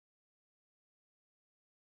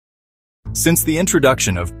Since the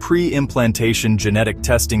introduction of pre-implantation genetic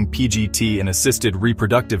testing (PGT) in assisted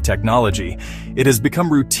reproductive technology, it has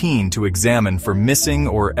become routine to examine for missing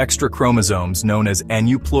or extra chromosomes known as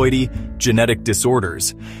aneuploidy, genetic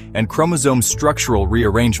disorders, and chromosome structural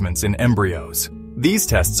rearrangements in embryos. These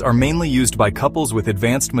tests are mainly used by couples with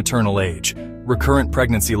advanced maternal age, recurrent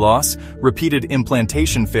pregnancy loss, repeated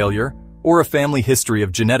implantation failure, or a family history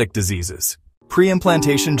of genetic diseases.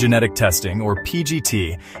 Pre-implantation genetic testing, or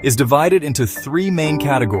PGT, is divided into three main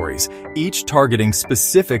categories, each targeting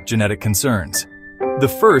specific genetic concerns. The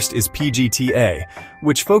first is PGT-A,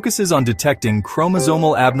 which focuses on detecting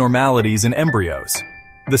chromosomal abnormalities in embryos.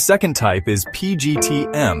 The second type is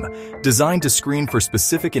PGT-M, designed to screen for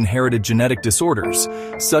specific inherited genetic disorders,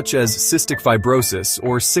 such as cystic fibrosis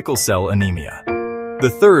or sickle cell anemia. The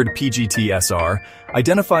third, PGT-SR,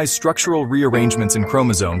 identifies structural rearrangements in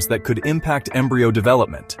chromosomes that could impact embryo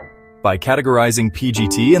development. By categorizing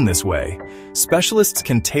PGT in this way, specialists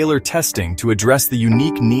can tailor testing to address the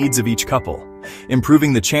unique needs of each couple,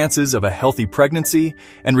 improving the chances of a healthy pregnancy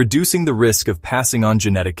and reducing the risk of passing on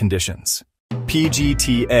genetic conditions.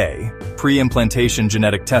 PGT-A, pre-implantation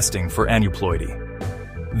genetic testing for aneuploidy.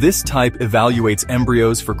 This type evaluates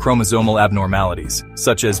embryos for chromosomal abnormalities,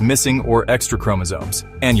 such as missing or extra chromosomes,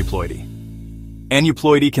 aneuploidy.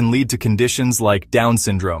 Aneuploidy can lead to conditions like Down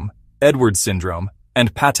syndrome, Edwards syndrome,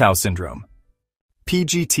 and Patau syndrome.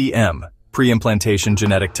 PGT-M, pre-implantation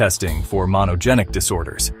genetic testing for monogenic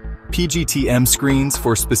disorders. PGT-M screens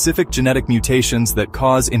for specific genetic mutations that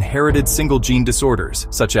cause inherited single-gene disorders,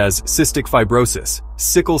 such as cystic fibrosis,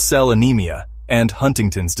 sickle cell anemia, and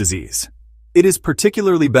Huntington's disease. It is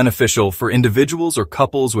particularly beneficial for individuals or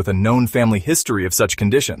couples with a known family history of such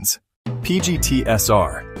conditions.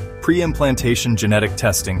 PGT-SR, pre-implantation genetic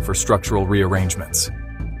testing for structural rearrangements.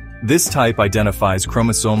 This type identifies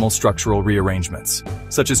chromosomal structural rearrangements,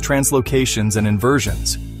 such as translocations and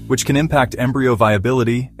inversions, which can impact embryo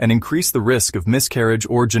viability and increase the risk of miscarriage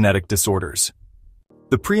or genetic disorders.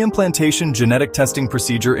 The pre-implantation genetic testing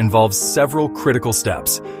procedure involves several critical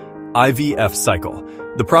steps. IVF cycle.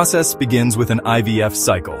 The process begins with an IVF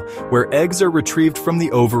cycle, where eggs are retrieved from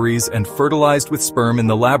the ovaries and fertilized with sperm in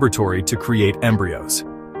the laboratory to create embryos.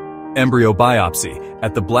 Embryo biopsy.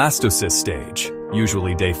 At the blastocyst stage,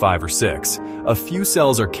 usually day 5 or 6, a few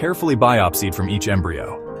cells are carefully biopsied from each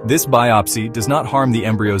embryo. This biopsy does not harm the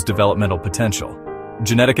embryo's developmental potential.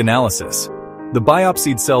 Genetic analysis. The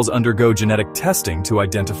biopsied cells undergo genetic testing to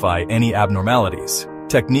identify any abnormalities.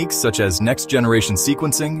 Techniques such as next-generation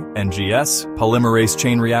sequencing, NGS, polymerase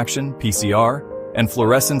chain reaction, PCR, and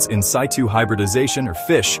fluorescence in situ hybridization, or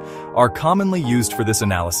FISH, are commonly used for this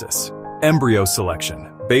analysis. Embryo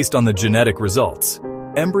selection. Based on the genetic results,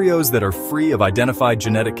 embryos that are free of identified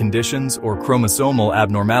genetic conditions or chromosomal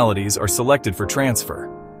abnormalities are selected for transfer.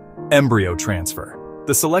 Embryo transfer.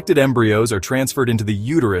 The selected embryos are transferred into the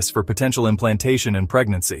uterus for potential implantation and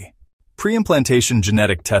pregnancy. Pre-implantation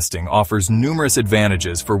genetic testing offers numerous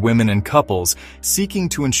advantages for women and couples seeking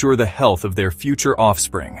to ensure the health of their future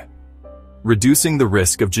offspring. Reducing the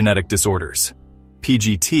risk of genetic disorders.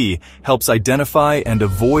 PGT helps identify and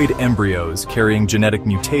avoid embryos carrying genetic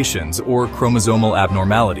mutations or chromosomal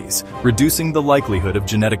abnormalities, reducing the likelihood of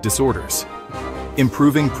genetic disorders.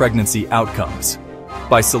 Improving pregnancy outcomes.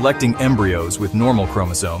 By selecting embryos with normal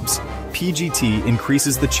chromosomes, PGT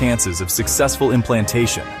increases the chances of successful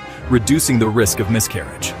implantation, reducing the risk of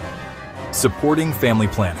miscarriage. Supporting family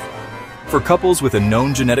planning. For couples with a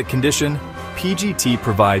known genetic condition, PGT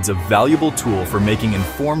provides a valuable tool for making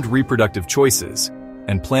informed reproductive choices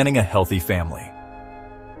and planning a healthy family.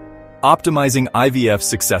 Optimizing IVF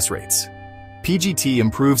success rates. PGT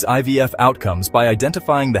improves IVF outcomes by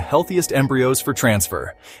identifying the healthiest embryos for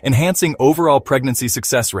transfer, enhancing overall pregnancy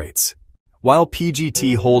success rates. While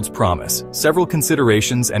PGT holds promise, several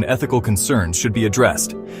considerations and ethical concerns should be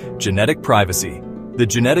addressed. Genetic privacy. The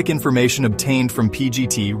genetic information obtained from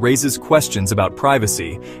PGT raises questions about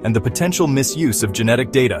privacy and the potential misuse of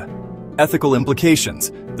genetic data. Ethical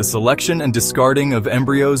implications. The selection and discarding of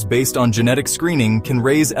embryos based on genetic screening can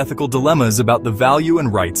raise ethical dilemmas about the value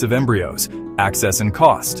and rights of embryos, access and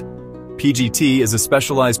cost. PGT is a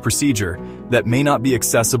specialized procedure that may not be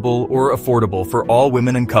accessible or affordable for all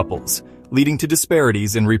women and couples, leading to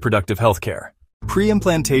disparities in reproductive health care.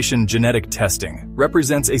 Pre-implantation genetic testing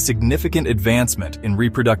represents a significant advancement in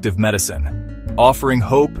reproductive medicine, offering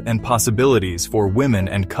hope and possibilities for women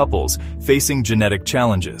and couples facing genetic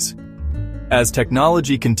challenges. As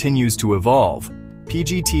technology continues to evolve,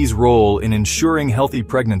 PGT's role in ensuring healthy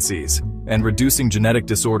pregnancies and reducing genetic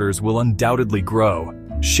disorders will undoubtedly grow,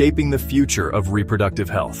 shaping the future of reproductive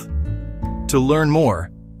health. To learn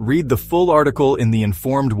more, Read the full article in the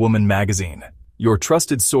Informed Woman magazine, your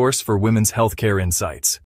trusted source for women's healthcare insights.